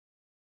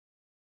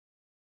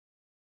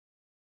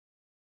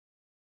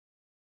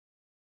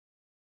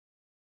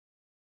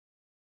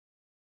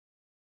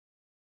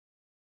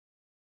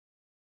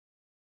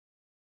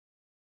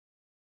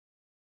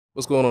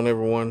What's going on,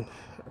 everyone?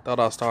 I thought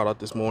I'd start out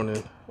this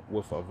morning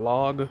with a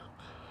vlog,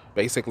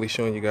 basically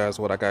showing you guys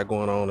what I got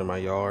going on in my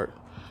yard.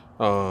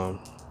 Um,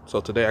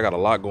 so today I got a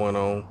lot going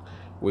on.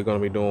 We're going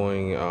to be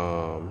doing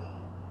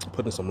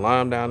putting some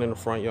lime down in the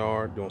front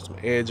yard, doing some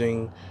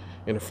edging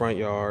in the front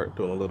yard,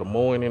 doing a little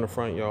mowing in the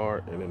front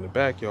yard, and in the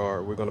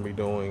backyard we're going to be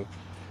doing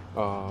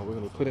we're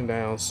going to be putting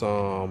down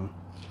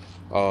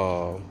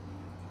uh,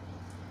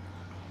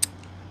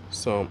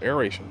 some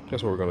aeration.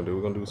 That's what we're gonna do.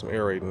 We're gonna do some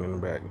aerating in the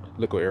back,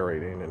 liquid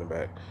aerating in the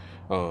back.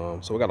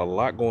 So we got a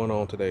lot going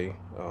on today,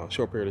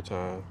 short period of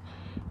time.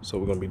 So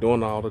we're gonna be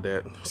doing all of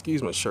that.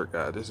 Excuse my shirt,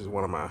 guys. This is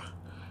one of my. I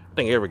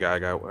think every guy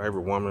got,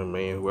 every woman,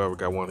 man, whoever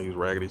got one of these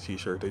raggedy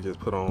t-shirts they just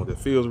put on that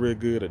feels real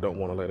good. They don't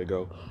want to let it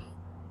go.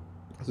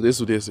 So this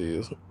is what this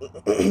is.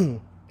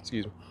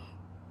 Excuse me.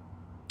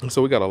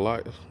 So we got a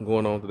lot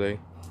going on today.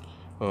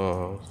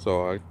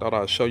 So I thought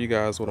I'd show you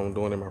guys what I'm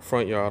doing in my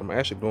front yard. I'm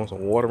actually doing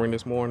some watering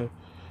this morning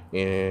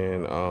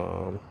and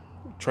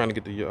trying to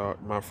get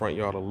my front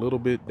yard a little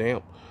bit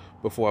damp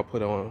before I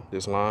put on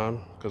this lime,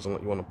 because you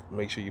want to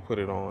make sure you put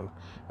it on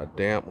a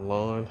damp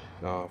lawn.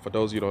 For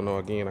those of you who don't know,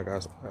 again, I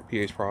got a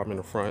pH problem in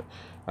the front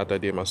after I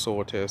did my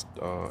soil test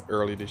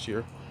early this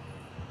year.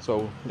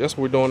 So that's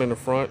what we're doing in the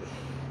front.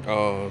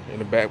 In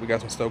the back, we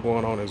got some stuff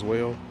going on as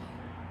well.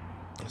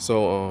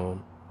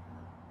 So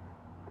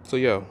so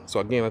yeah, so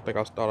again, I think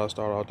I thought I'd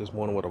start out this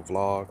morning with a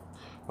vlog.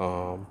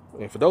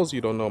 And for those of you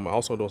who don't know, I'm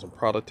also doing some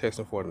product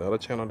testing for another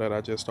channel that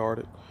I just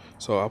started.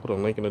 So I'll put a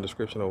link in the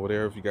description over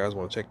there if you guys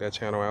want to check that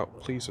channel out.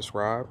 Please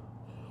subscribe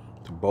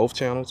to both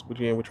channels.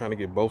 Again, we're trying to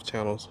get both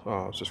channels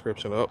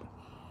subscription up.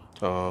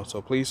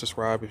 So please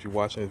subscribe if you're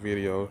watching this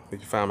video.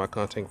 If you find my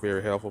content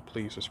very helpful,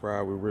 please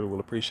subscribe. We really will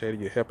appreciate it.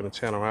 You're helping the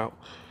channel out.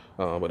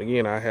 But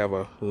again, I have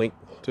a link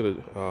to the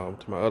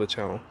to my other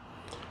channel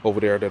over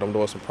there that I'm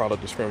doing some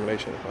product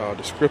discrimination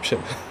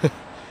description.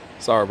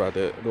 Sorry about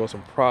that. Doing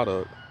some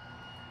product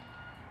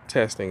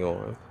testing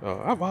on.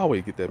 I've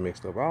always get that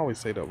mixed up. I always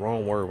say the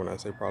wrong word when I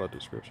say product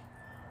description.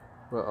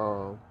 But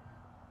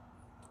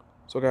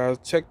so guys,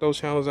 check those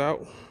channels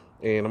out,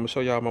 and I'm gonna show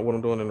y'all what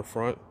I'm doing in the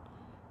front.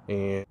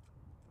 And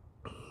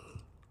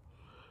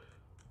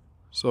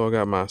so I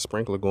got my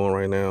sprinkler going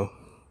right now,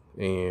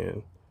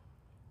 and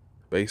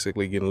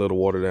basically getting a little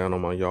water down on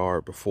my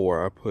yard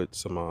before I put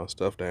some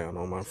stuff down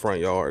on my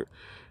front yard.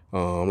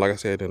 Like I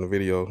said in the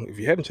video, if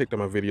you hadn't checked out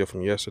my video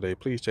from yesterday,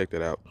 please check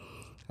that out.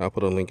 I'll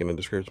put a link in the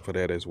description for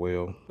that as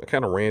well. I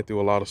kind of ran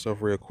through a lot of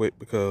stuff real quick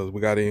because we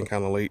got in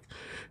kind of late,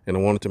 and I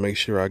wanted to make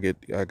sure I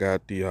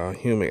got the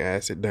humic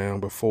acid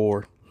down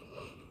before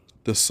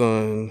the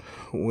sun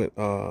went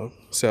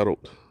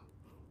settled.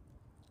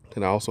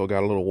 And I also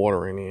got a little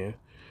watering in.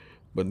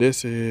 But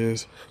this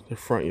is the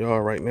front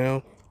yard right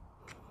now.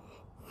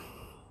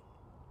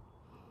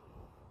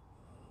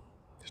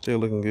 Still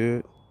looking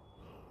good.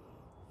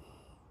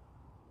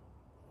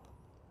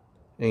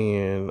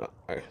 And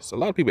so a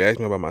lot of people ask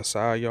me about my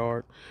side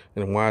yard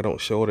and why I don't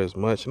show it as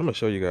much. And I'm gonna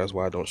show you guys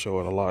why I don't show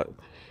it a lot.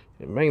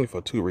 And mainly for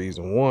two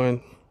reasons.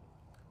 One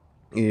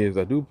is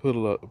I do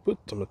put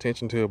some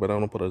attention to it, but I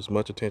don't put as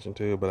much attention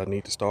to it, but I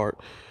need to start.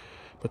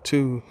 But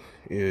two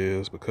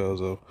is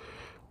because of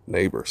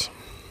neighbors.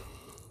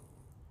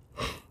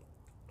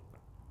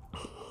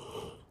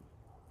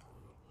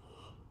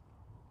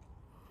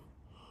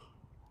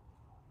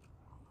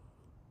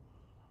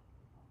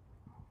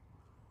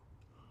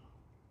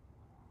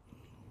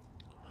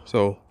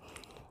 So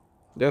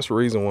that's the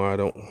reason why I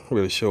don't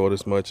really show it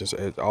as much as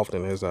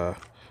often as I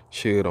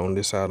should on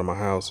this side of my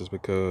house, is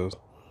because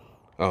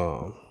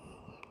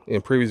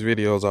in previous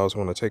videos I was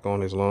going to take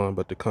on this lawn,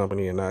 but the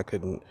company and I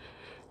couldn't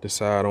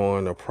decide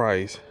on a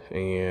price,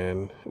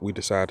 and we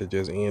decided to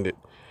just end it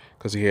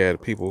because he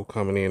had people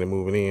coming in and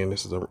moving in.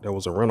 That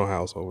was a rental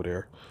house over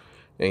there,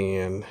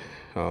 and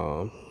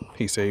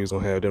he said he was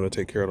gonna have them to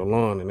take care of the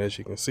lawn, and as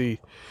you can see,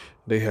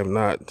 they have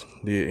not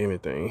did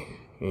anything.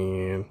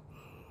 And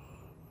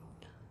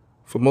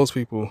for most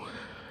people,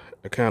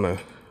 I kind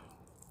of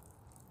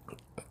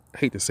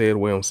hate to say it the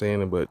way I'm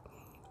saying it, but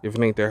if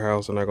it ain't their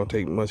house, they're not gonna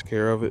take much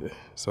care of it.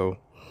 So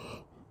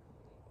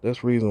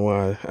that's the reason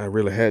why I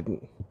really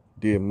hadn't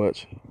did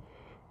much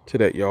to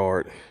that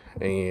yard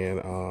and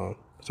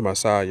to my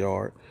side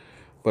yard.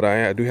 But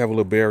I do have a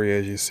little barrier,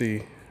 as you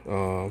see,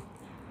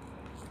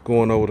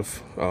 going over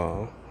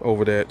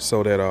that,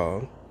 so that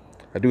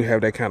I do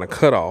have that kind of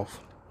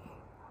cutoff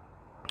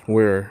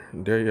where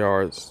their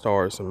yard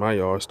starts and my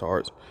yard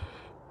starts,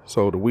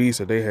 so the weeds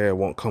that they have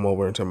won't come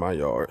over into my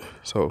yard.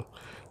 So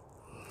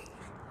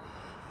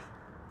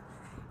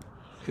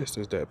this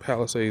is that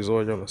Palisade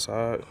zoysia on the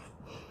side.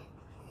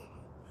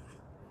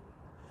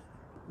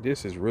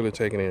 This is really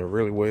taking in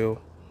really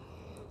well,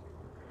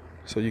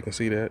 so you can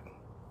see that.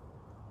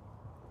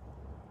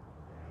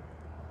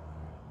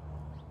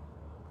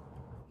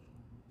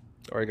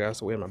 All right, guys,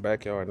 so we're in my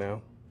backyard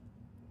now,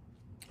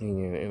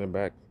 and in the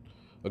back,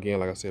 again,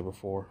 like I said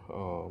before,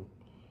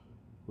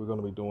 we're going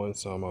to be doing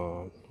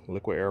some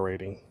liquid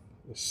aerating.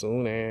 As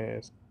soon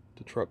as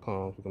the truck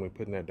comes, we're going to be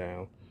putting that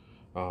down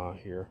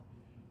here.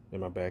 in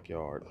my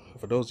backyard.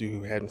 For those of you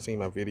who hadn't seen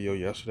my video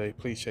yesterday,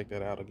 please check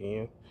that out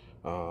again.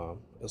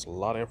 There's a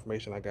lot of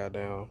information I got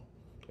down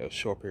in a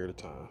short period of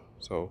time.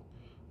 So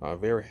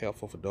very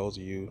helpful for those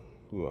of you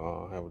who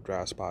have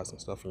dry spots and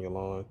stuff in your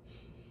lawn.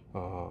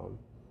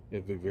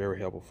 It'd be very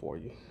helpful for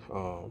you.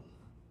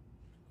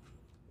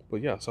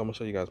 But yeah, so I'm gonna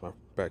show you guys my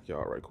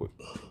backyard right quick.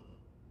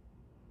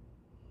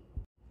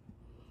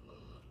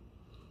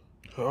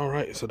 All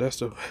right, so that's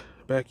the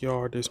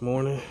backyard this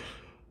morning.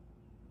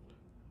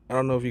 I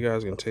don't know if you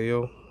guys can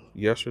tell,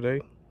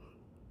 yesterday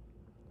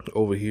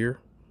over here,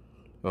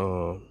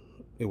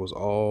 it was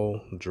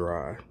all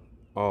dry.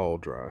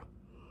 After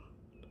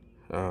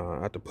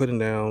putting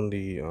down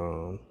the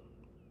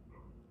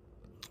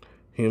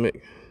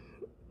humic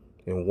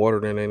and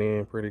watering it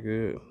in pretty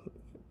good,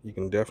 you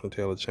can definitely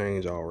tell a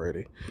change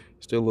already.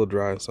 Still a little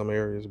dry in some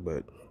areas,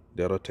 but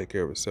that'll take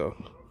care of itself.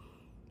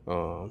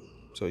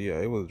 So yeah,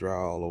 it was dry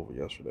all over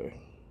yesterday.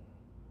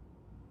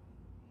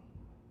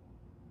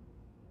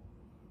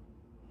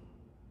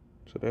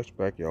 So that's the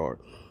backyard.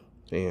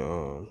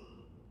 And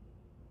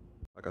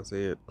like I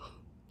said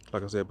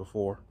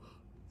before,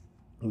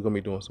 we're gonna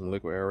be doing some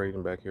liquid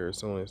aerating back here as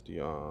soon as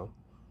the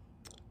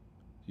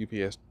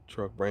UPS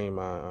truck bring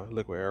my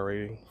liquid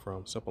aerating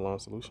from Simple Lawn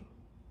Solution.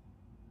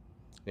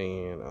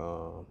 And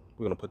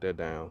we're gonna put that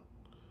down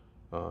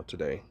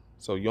today.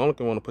 So you only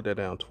want to put that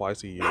down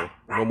twice a year,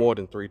 no more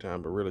than 3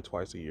 times, but really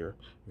twice a year.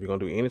 If you're gonna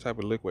do any type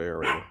of liquid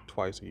aerating,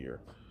 twice a year,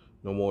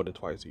 no more than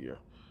twice a year.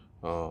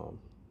 So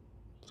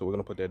we're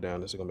gonna put that down.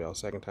 This is gonna be our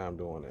second time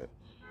doing that.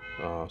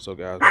 So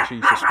guys, make sure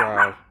you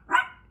subscribe.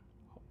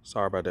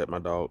 Sorry about that, my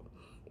dog.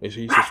 Make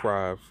sure you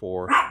subscribe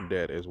for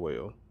that as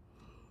well.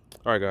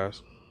 All right,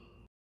 guys.